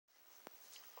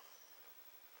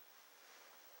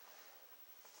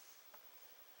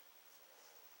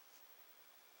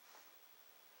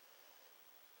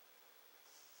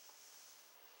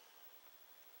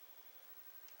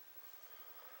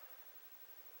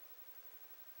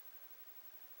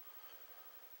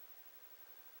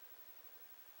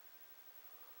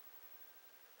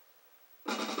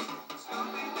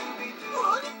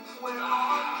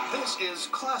This is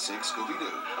classic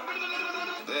Scooby-Doo.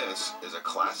 This is a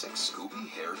classic Scooby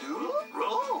hairdo.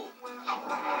 Roll.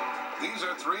 These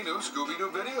are 3 new Scooby-Doo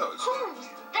videos. Who's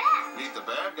that? Meet the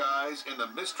bad guys in the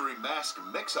mystery mask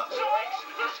mix-up. Joyce,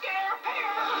 the scare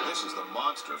pair. This is the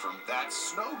monster from That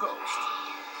Snow Ghost.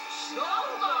 Snow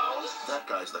Ghost. That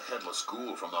guy's the headless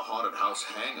ghoul from the haunted house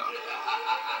hang-up.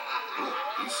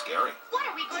 Ooh, he's scary. What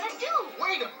are we gonna do?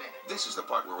 Wait a minute. This is the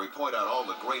part where we point out all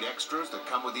the great extras that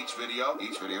come with each video.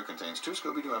 Each video contains 2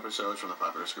 Scooby-Doo episodes from the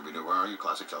popular Scooby-Doo Where Are You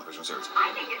classic television series.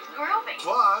 I think it's groovy.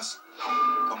 Plus,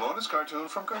 a bonus cartoon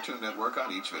from Cartoon Network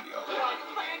on each video. Well,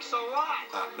 thanks a lot.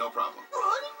 No problem.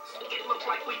 It looks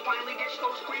like we finally ditched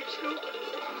those creeps, Scoop.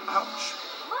 Ouch.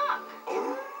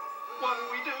 Look. What do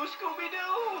we do,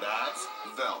 Scooby-Doo? That's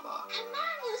Velma. Come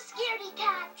on, you scaredy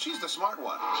cat. She's the smart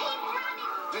one. Keep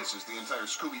running. This is the entire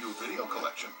Scooby-Doo video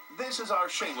collection. This is our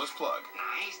shameless plug.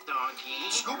 Nice, doggy.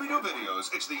 Scooby-Doo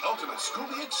videos, it's the ultimate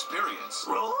Scooby experience.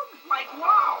 Roll? Like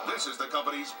wow. This is the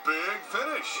company's big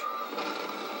finish.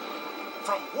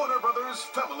 From Warner Brothers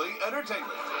Family Entertainment.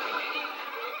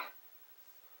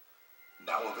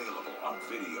 Now available on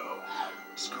video.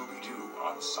 Scooby-Doo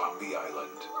on Zombie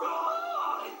Island.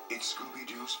 It's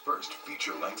Scooby-Doo's first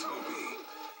feature-length movie.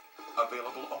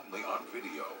 Available only on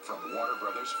video from Warner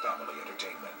Brothers Family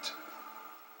Entertainment.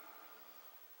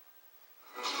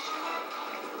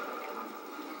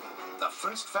 The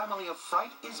first family of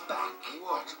Fright is back.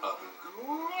 What a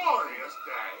glorious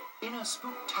day. In a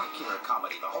spooktacular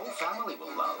comedy the whole family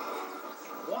will love.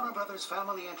 Warner Brothers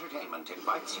Family Entertainment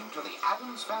invites you to the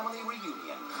Addams Family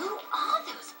Reunion. Who are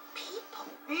those people?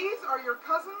 These are your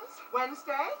cousins,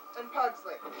 Wednesday and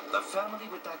Pugsley. The family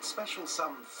with that special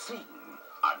something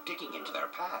are digging into their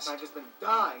past I've just been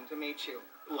dying to meet you.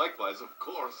 Likewise, of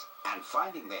course. and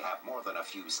finding they have more than a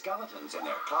few skeletons in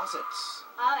their closets.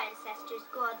 Our ancestors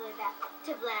go all the way back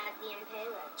to Vlad the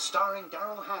Impaler. Starring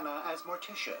Daryl Hannah as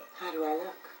Morticia, How do I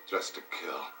look? Just a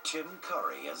kill. Tim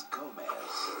Curry as Gomez,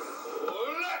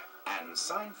 and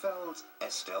Seinfeld's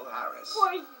Estelle Harris.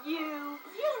 For you,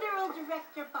 funeral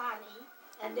director Bonnie,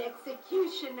 and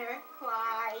executioner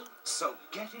Clyde. So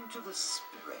get into the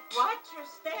spirit. Watch your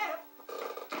step.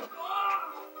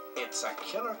 It's a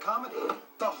killer comedy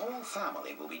the whole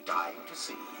family will be dying to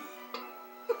see.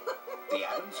 The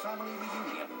Addams Family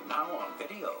Reunion, now on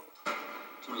video.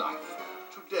 To life,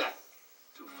 to death,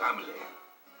 to family.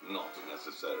 Not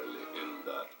necessarily in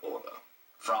that order.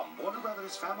 From Warner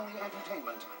Brothers Family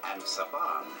Entertainment and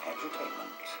Saban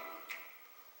Entertainment.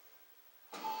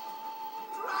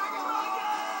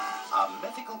 A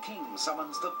mythical king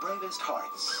summons the bravest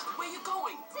hearts, Where you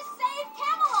going? To save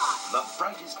Camelot! the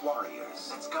brightest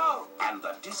warriors, Let's go. and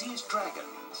the dizziest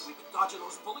dragons We've been dodging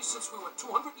those bullies since we were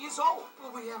 200 years old.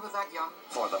 Were we ever that young?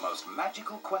 for the most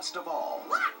magical quest of all.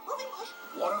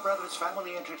 Warner Brothers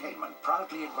Family Entertainment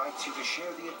proudly invites you to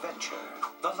share the adventure,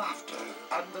 the laughter,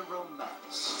 and the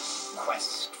romance.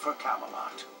 Quest for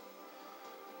Camelot.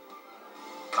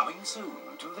 Coming soon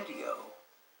to video.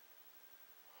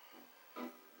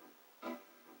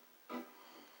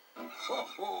 Ho,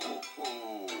 ho,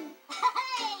 ho.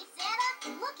 Hey,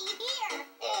 Santa, looky here.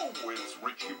 Oh, it's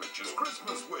Richie Rich's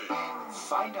Christmas wish.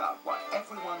 Find out what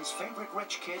everyone's favorite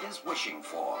rich kid is wishing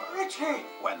for. Richie!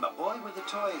 When the boy with the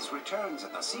toys returns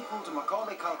in the sequel to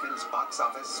Macaulay Culkin's box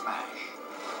office smash.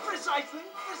 Precisely,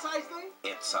 precisely.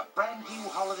 It's a brand new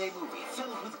holiday movie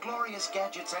filled with glorious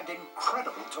gadgets and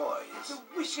incredible toys. The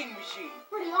wishing machine.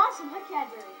 Pretty awesome, huh,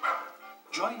 Cadbury?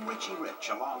 Join Richie Rich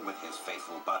along with his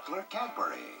faithful butler,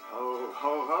 Cadbury, Ho,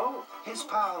 ho, ho. his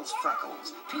pals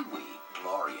Freckles, Pee-wee,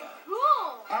 Gloria,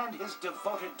 Cool. and his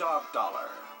devoted dog Dollar.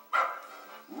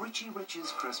 Richie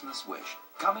Rich's Christmas Wish,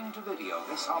 coming to video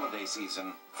this holiday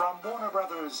season from Warner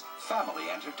Brothers Family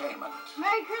Entertainment.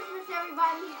 Merry Christmas,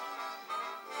 everybody.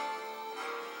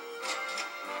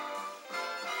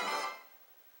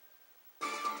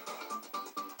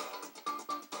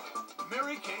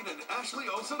 Mary-Kate and Ashley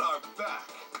Olsen are back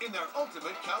in their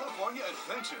ultimate California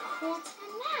adventure. What's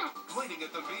the next? Blading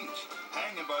at the beach,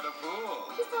 hanging by the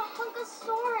pool, He's a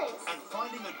hunkosaurus. and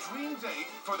finding a dream date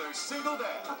for their single A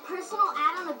dad. personal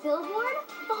ad on the billboard?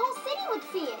 The whole city would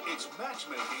see it. It's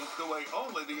matchmaking the way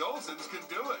only the Olsens can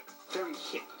do it. Very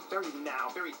hip, very now,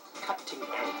 very cutting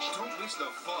edge. Don't miss the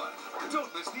fun.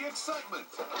 Don't miss the excitement.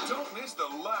 Don't miss the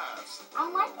laughs.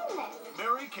 I'm liking this.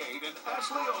 Mary-Kate and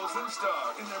Ashley Olsen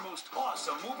star in their most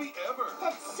awesome movie ever,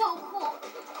 That's so cool.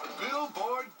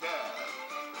 Billboard Dad.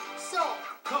 So,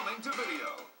 Coming to video.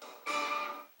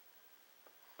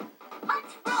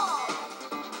 let's roll.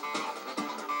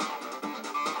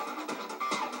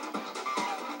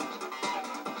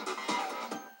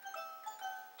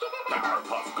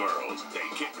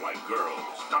 Five Girls,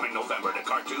 coming November to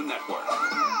Cartoon Network.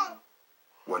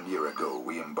 1 year ago,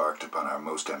 we embarked upon our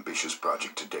most ambitious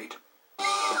project to date.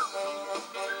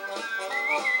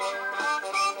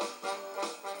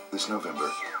 This November,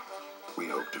 we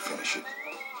hope to finish it.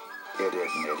 Edd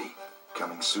N Eddy,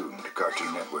 coming soon to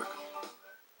Cartoon Network.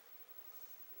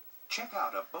 Check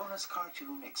out a bonus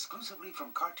cartoon exclusively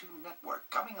from Cartoon Network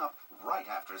coming up right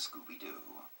after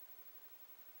Scooby-Doo.